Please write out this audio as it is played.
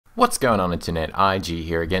What's going on, Internet? IG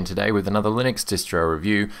here again today with another Linux distro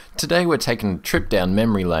review. Today we're taking a trip down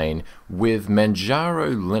memory lane with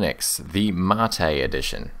Manjaro Linux, the Mate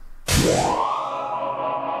edition.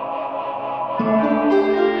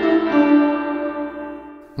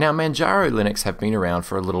 Now, Manjaro Linux have been around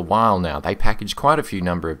for a little while now. They package quite a few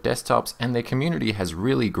number of desktops, and their community has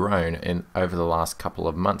really grown over the last couple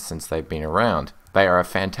of months since they've been around. They are a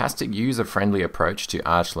fantastic user-friendly approach to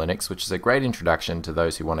Arch Linux, which is a great introduction to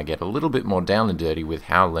those who want to get a little bit more down and dirty with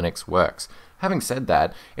how Linux works. Having said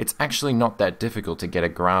that, it's actually not that difficult to get a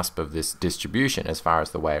grasp of this distribution as far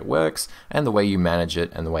as the way it works and the way you manage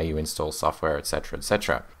it and the way you install software, etc,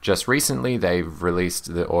 etc. Just recently they've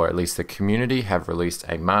released, or at least the community have released,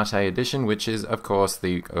 a Mate edition, which is of course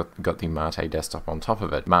got the Mate desktop on top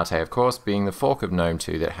of it. Mate of course being the fork of GNOME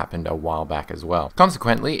 2 that happened a while back as well.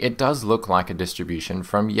 Consequently, it does look like a distribution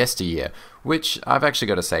from yesteryear, which I've actually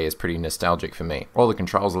got to say is pretty nostalgic for me. All the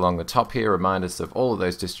controls along the top here remind us of all of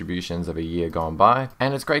those distributions of a year gone by,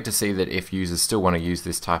 and it's great to see that if users still want to use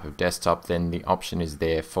this type of desktop, then the option is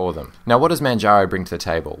there for them. Now, what does Manjaro bring to the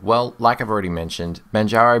table? Well, like I've already mentioned,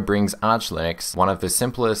 Manjaro brings Arch Linux, one of the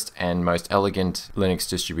simplest and most elegant Linux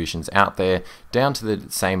distributions out there, down to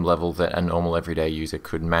the same level that a normal everyday user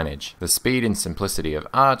could manage. The speed and simplicity of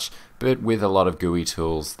Arch, but with a lot of GUI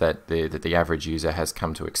tools that the average user has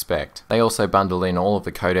come to expect. They also bundle in all of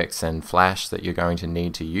the codecs and flash that you're going to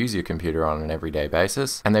need to use your computer on an everyday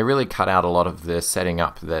basis, and they really cut out a lot of the setting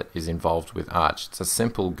up that is involved with Arch. It's a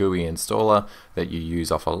simple GUI installer that you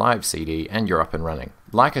use off a live CD and you're up and running.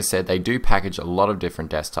 Like I said, they do package a lot of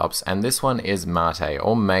different desktops, and this one is Mate,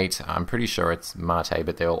 or Mate. I'm pretty sure it's Mate,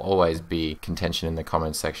 but there will always be contention in the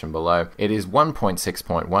comments section below. It is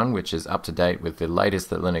 1.6.1, which is up to date with the latest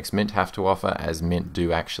that Linux Mint have to offer, as Mint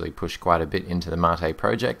do actually push quite a bit into the Mate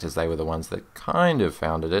project, as they were the ones that kind of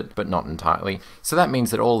founded it, but not entirely. So that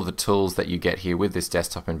means that all of the tools that you get here with this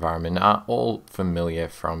desktop environment are all familiar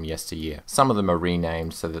from yesteryear. Some of them are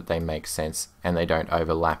renamed so that they make sense and they don't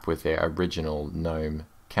overlap with their original GNOME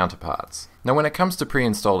counterparts. Now, when it comes to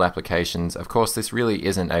pre-installed applications, of course this really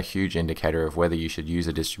isn't a huge indicator of whether you should use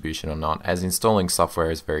a distribution or not, as installing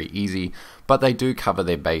software is very easy, but they do cover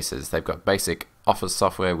their bases. They've got basic Office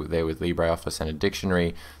software there with LibreOffice and a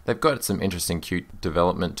dictionary. They've got some interesting cute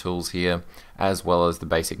development tools here, as well as the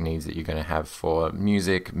basic needs that you're going to have for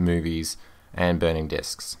music, movies, and burning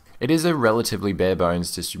disks. It is a relatively bare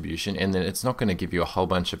bones distribution in that it's not going to give you a whole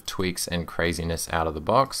bunch of tweaks and craziness out of the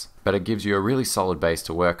box, but it gives you a really solid base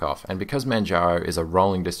to work off. And because Manjaro is a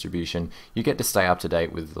rolling distribution, you get to stay up to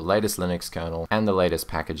date with the latest Linux kernel and the latest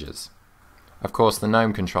packages. Of course, the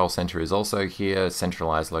GNOME Control Center is also here, a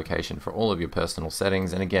centralized location for all of your personal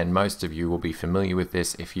settings, and again, most of you will be familiar with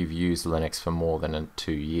this if you've used Linux for more than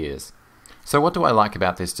 2 years. So what do I like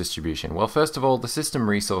about this distribution? Well, first of all, the system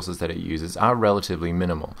resources that it uses are relatively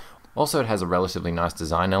minimal. Also, it has a relatively nice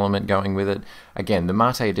design element going with it. Again, the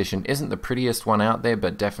Mate edition isn't the prettiest one out there,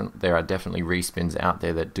 but there are definitely respins out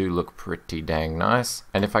there that do look pretty dang nice.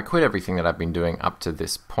 And if I quit everything that I've been doing up to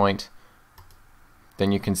this point,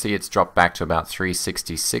 then you can see it's dropped back to about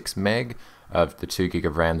 366 meg of the 2 gig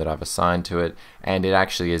of RAM that I've assigned to it, and it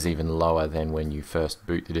actually is even lower than when you first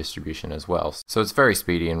boot the distribution as well. So it's very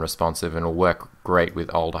speedy and responsive and will work great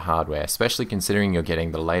with older hardware, especially considering you're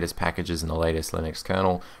getting the latest packages and the latest Linux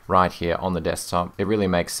kernel right here on the desktop. It really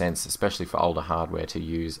makes sense, especially for older hardware, to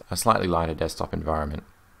use a slightly lighter desktop environment.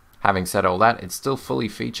 Having said all that, it's still fully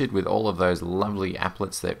featured with all of those lovely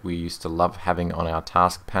applets that we used to love having on our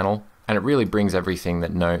task panel. And it really brings everything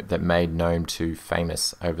that made GNOME 2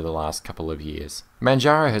 famous over the last couple of years.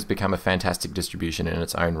 Manjaro has become a fantastic distribution in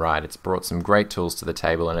its own right. It's brought some great tools to the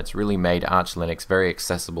table, and it's really made Arch Linux very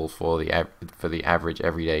accessible for the average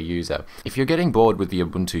everyday user. If you're getting bored with the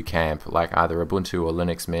Ubuntu camp, like either Ubuntu or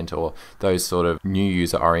Linux Mint or those sort of new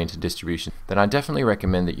user-oriented distributions, then I definitely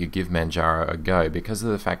recommend that you give Manjaro a go, because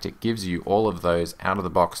of the fact it gives you all of those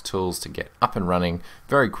out-of-the-box tools to get up and running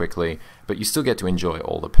very quickly, but you still get to enjoy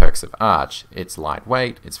all the perks of Arch. It's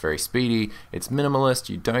lightweight, it's very speedy, it's minimalist,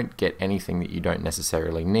 you don't get anything that you don't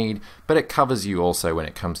necessarily need, but it covers you also when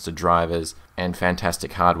it comes to drivers and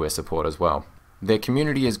fantastic hardware support as well. Their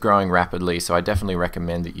community is growing rapidly, so I definitely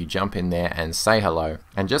recommend that you jump in there and say hello,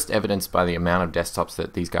 and just evidenced by the amount of desktops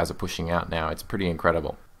that these guys are pushing out now, it's pretty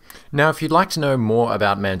incredible. Now, if you'd like to know more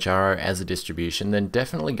about Manjaro as a distribution, then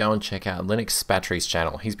definitely go and check out Linux Spatry's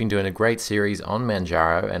channel. He's been doing a great series on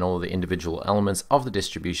Manjaro and all the individual elements of the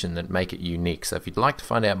distribution that make it unique. So if you'd like to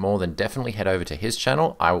find out more, then definitely head over to his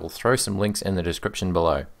channel. I will throw some links in the description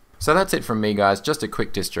below. So that's it from me, guys. Just a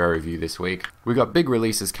quick distro review this week. We've got big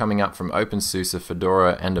releases coming up from OpenSUSE,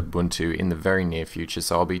 Fedora, and Ubuntu in the very near future,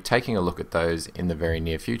 so I'll be taking a look at those in the very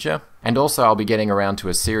near future. And also I'll be getting around to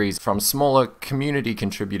a series from smaller community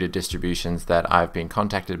contributed distributions that I've been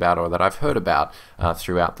contacted about or that I've heard about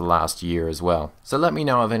throughout the last year as well. So let me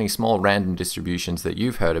know of any small random distributions that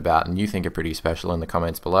you've heard about and you think are pretty special in the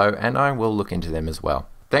comments below, and I will look into them as well.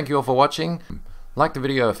 Thank you all for watching. Like the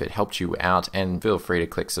video if it helped you out, and feel free to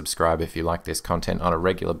click subscribe if you like this content on a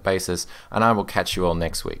regular basis, and I will catch you all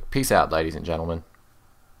next week. Peace out, ladies and gentlemen.